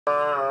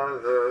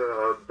Father,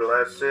 a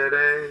blessed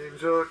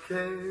angel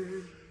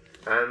came,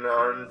 and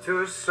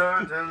unto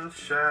certain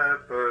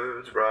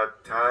shepherds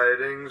brought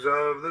tidings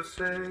of the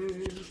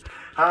same,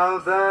 how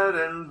that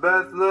in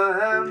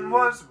Bethlehem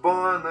was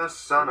born the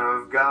Son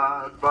of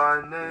God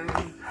by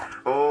name.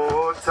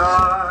 Oh,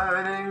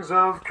 tidings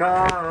of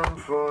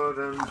comfort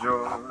and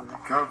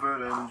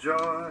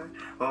joy,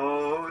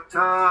 oh,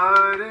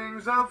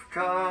 tidings of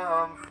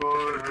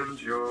comfort and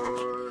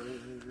joy.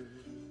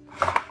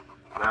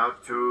 Now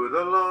to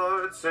the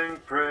Lord sing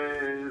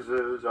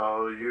praises,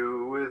 all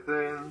you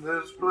within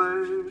this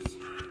place,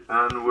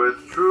 and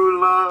with true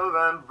love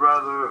and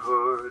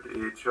brotherhood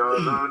each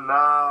other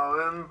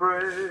now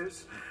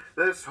embrace.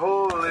 This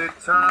holy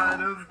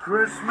tide of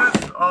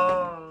Christmas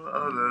all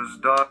others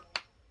dark,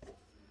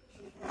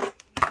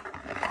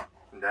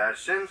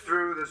 dashing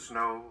through the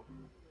snow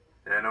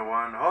in a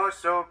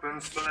one-horse open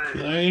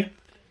sleigh.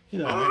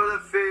 Over the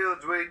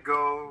fields we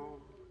go,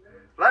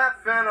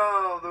 laughing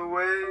all the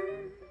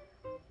way.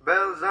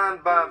 Bells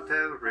on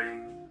bobtail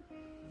ring,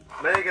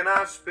 making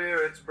our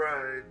spirits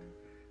bright.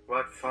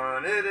 What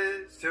fun it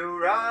is to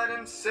ride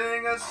and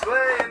sing a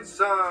sleighing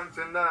song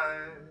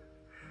tonight.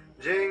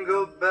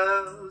 Jingle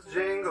bells,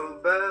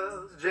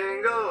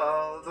 jingle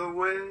all the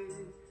way.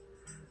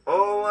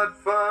 Oh, what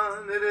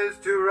fun it is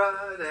to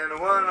ride in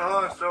a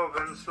one-horse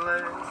open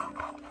sleigh.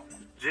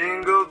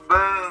 Jingle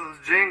bells,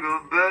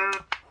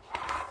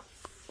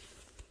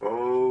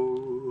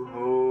 oh,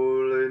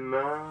 holy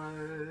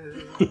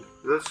night.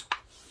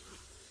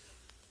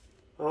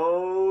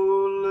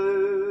 Oh,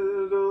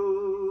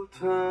 little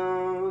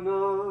town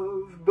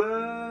of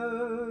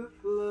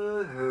Bethlehem,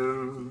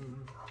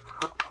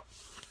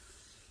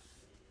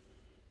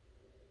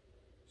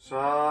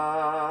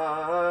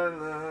 silent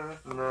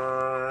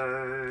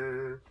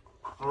night,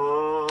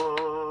 holy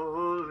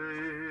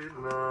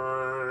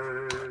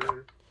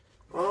night,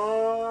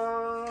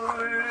 all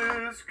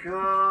is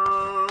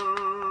calm,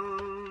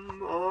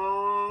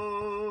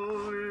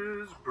 all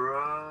is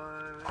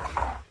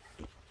bright.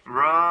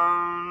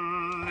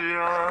 Round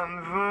yon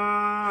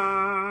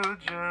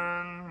virgin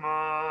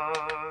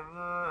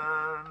mother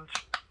and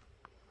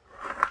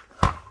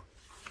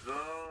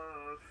the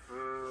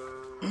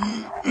first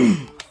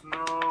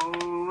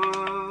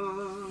Noah,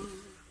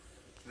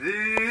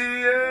 the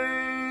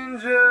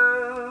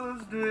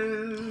angels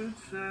did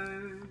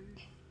say,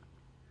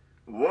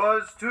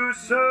 was to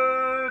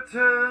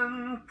certain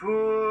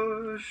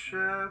poor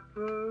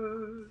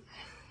shepherd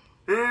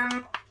in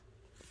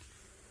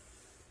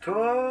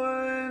toil